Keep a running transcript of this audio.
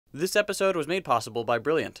This episode was made possible by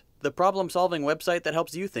Brilliant, the problem-solving website that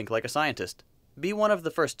helps you think like a scientist. Be one of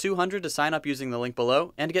the first 200 to sign up using the link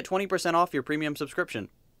below and get 20% off your premium subscription.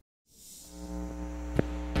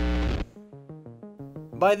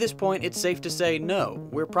 By this point, it's safe to say no,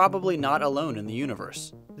 we're probably not alone in the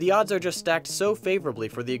universe. The odds are just stacked so favorably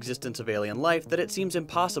for the existence of alien life that it seems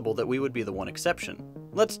impossible that we would be the one exception.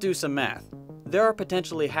 Let's do some math. There are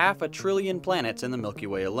potentially 500 billion planets in the Milky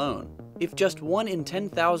Way alone. If just 1 in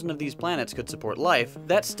 10,000 of these planets could support life,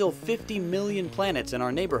 that's still 50 million planets in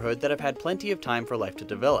our neighborhood that have had plenty of time for life to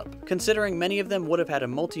develop, considering many of them would have had a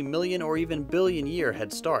multi-million or even billion-year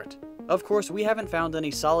head start. Of course, we haven't found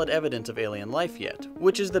any solid evidence of alien life yet,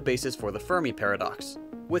 which is the basis for the Fermi Paradox.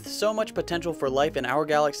 With so much potential for life in our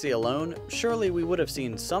galaxy alone, surely we would have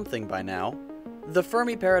seen something by now. The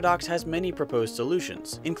Fermi Paradox has many proposed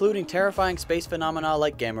solutions, including terrifying space phenomena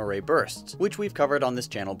like gamma-ray bursts, which we've covered on this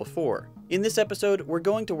channel before. In this episode, we're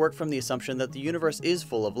going to work from the assumption that the universe is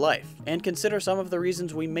full of life, and consider some of the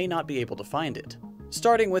reasons we may not be able to find it.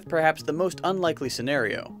 Starting with perhaps the most unlikely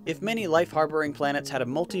scenario, if many life-harboring planets had a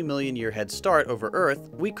multi-million-year head start over Earth,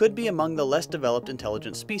 we could be among the less developed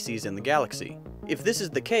intelligent species in the galaxy. If this is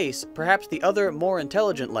the case, perhaps the other, more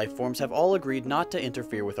intelligent life forms have all agreed not to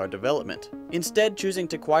interfere with our development, instead choosing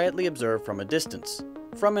to quietly observe from a distance.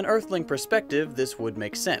 From an Earthling perspective, this would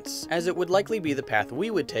make sense, as it would likely be the path we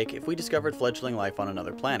would take if we discovered fledgling life on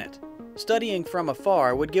another planet. Studying from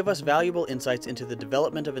afar would give us valuable insights into the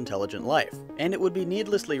development of intelligent life, and it would be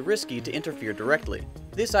needlessly risky to interfere directly.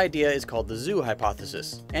 This idea is called the zoo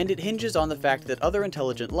hypothesis, and it hinges on the fact that other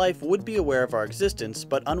intelligent life would be aware of our existence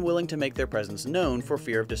but unwilling to make their presence known for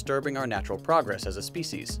fear of disturbing our natural progress as a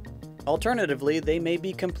species. Alternatively, they may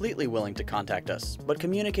be completely willing to contact us, but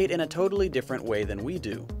communicate in a totally different way than we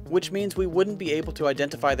do, which means we wouldn't be able to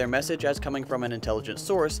identify their message as coming from an intelligent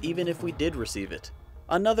source even if we did receive it.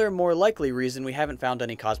 Another, more likely reason we haven't found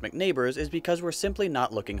any cosmic neighbors is because we're simply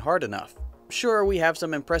not looking hard enough. Sure, we have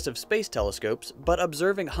some impressive space telescopes, but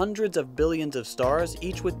observing hundreds of billions of stars,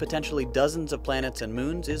 each with potentially dozens of planets and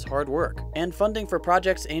moons, is hard work, and funding for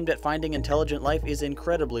projects aimed at finding intelligent life is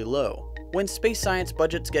incredibly low. When space science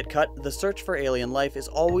budgets get cut, the search for alien life is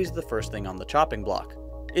always the first thing on the chopping block.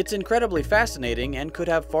 It's incredibly fascinating and could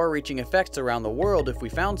have far-reaching effects around the world if we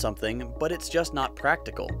found something, but it's just not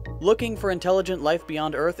practical. Looking for intelligent life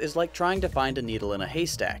beyond Earth is like trying to find a needle in a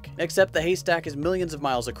haystack, except the haystack is millions of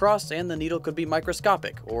miles across and the needle could be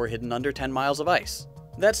microscopic or hidden under 10 miles of ice.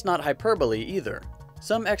 That's not hyperbole either.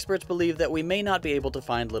 Some experts believe that we may not be able to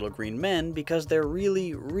find little green men because they're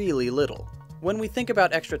really, really little. When we think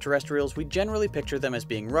about extraterrestrials, we generally picture them as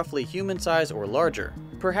being roughly human size or larger.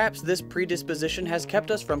 Perhaps this predisposition has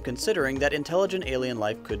kept us from considering that intelligent alien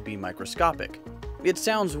life could be microscopic. It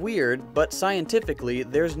sounds weird, but scientifically,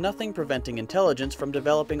 there's nothing preventing intelligence from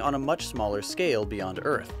developing on a much smaller scale beyond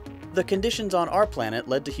Earth. The conditions on our planet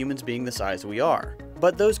led to humans being the size we are,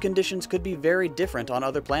 but those conditions could be very different on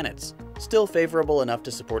other planets. Still favorable enough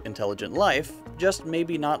to support intelligent life, just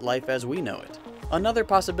maybe not life as we know it. Another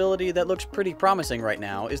possibility that looks pretty promising right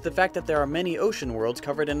now is the fact that there are many ocean worlds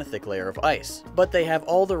covered in a thick layer of ice, but they have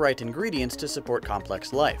all the right ingredients to support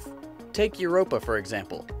complex life. Take Europa, for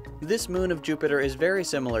example. This moon of Jupiter is very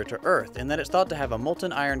similar to Earth in that it's thought to have a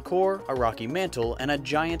molten iron core, a rocky mantle, and a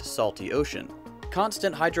giant salty ocean.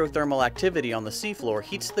 Constant hydrothermal activity on the seafloor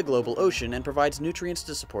heats the global ocean and provides nutrients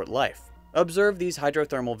to support life. Observe these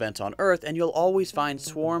hydrothermal vents on Earth and you'll always find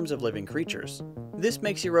swarms of living creatures. This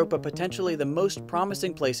makes Europa potentially the most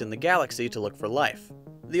promising place in the galaxy to look for life.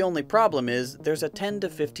 The only problem is, there's a 10 to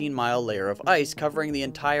 15 mile layer of ice covering the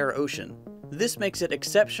entire ocean. This makes it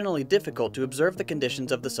exceptionally difficult to observe the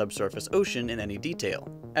conditions of the subsurface ocean in any detail.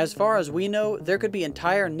 As far as we know, there could be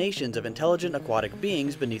entire nations of intelligent aquatic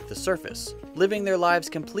beings beneath the surface, living their lives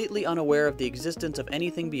completely unaware of the existence of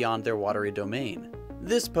anything beyond their watery domain.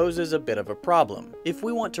 This poses a bit of a problem. If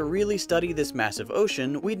we want to really study this massive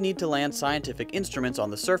ocean, we'd need to land scientific instruments on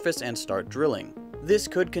the surface and start drilling. This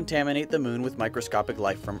could contaminate the moon with microscopic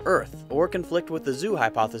life from Earth, or conflict with the zoo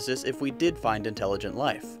hypothesis if we did find intelligent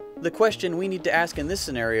life. The question we need to ask in this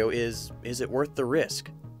scenario is it worth the risk?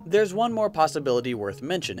 There's one more possibility worth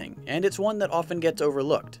mentioning, and it's one that often gets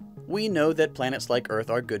overlooked. We know that planets like Earth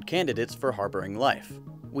are good candidates for harboring life.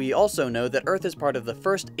 We also know that Earth is part of the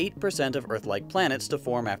first 8% of Earth-like planets to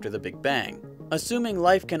form after the Big Bang. Assuming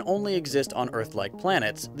life can only exist on Earth-like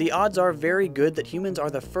planets, the odds are very good that humans are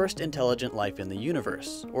the first intelligent life in the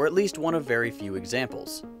universe, or at least one of very few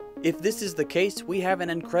examples. If this is the case, we have an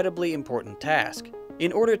incredibly important task.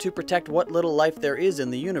 In order to protect what little life there is in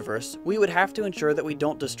the universe, we would have to ensure that we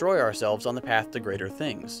don't destroy ourselves on the path to greater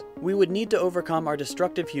things. We would need to overcome our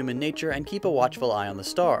destructive human nature and keep a watchful eye on the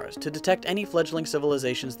stars to detect any fledgling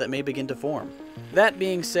civilizations that may begin to form. That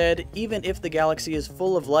being said, even if the galaxy is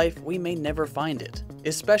full of life, we may never find it,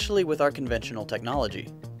 especially with our conventional technology.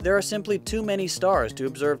 There are simply too many stars to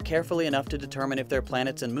observe carefully enough to determine if their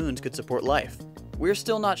planets and moons could support life. We're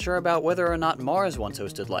still not sure about whether or not Mars once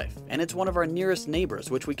hosted life, and it's one of our nearest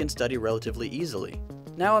neighbors which we can study relatively easily.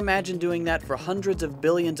 Now imagine doing that for hundreds of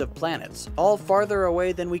billions of planets, all farther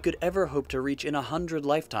away than we could ever hope to reach in 100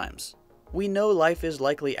 lifetimes. We know life is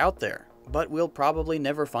likely out there, but we'll probably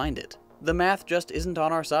never find it. The math just isn't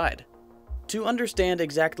on our side. To understand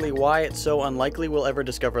exactly why it's so unlikely we'll ever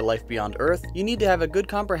discover life beyond Earth, you need to have a good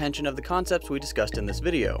comprehension of the concepts we discussed in this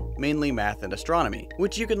video, mainly math and astronomy,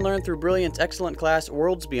 which you can learn through Brilliant's excellent class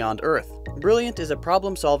Worlds Beyond Earth. Brilliant is a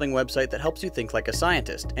problem-solving website that helps you think like a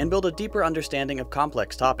scientist and build a deeper understanding of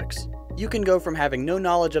complex topics. You can go from having no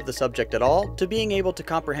knowledge of the subject at all to being able to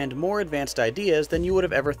comprehend more advanced ideas than you would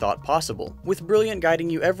have ever thought possible, with Brilliant guiding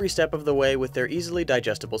you every step of the way with their easily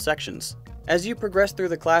digestible sections. As you progress through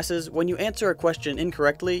the classes, when you answer a question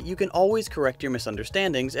incorrectly, you can always correct your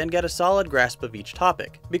misunderstandings and get a solid grasp of each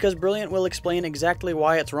topic, because Brilliant will explain exactly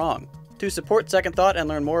why it's wrong. To support Second Thought and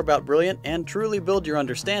learn more about Brilliant and truly build your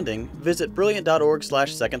understanding, visit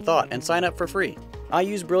brilliant.org/secondthought and sign up for free. I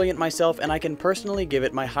use Brilliant myself and I can personally give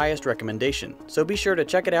it my highest recommendation, so be sure to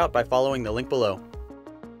check it out by following the link below.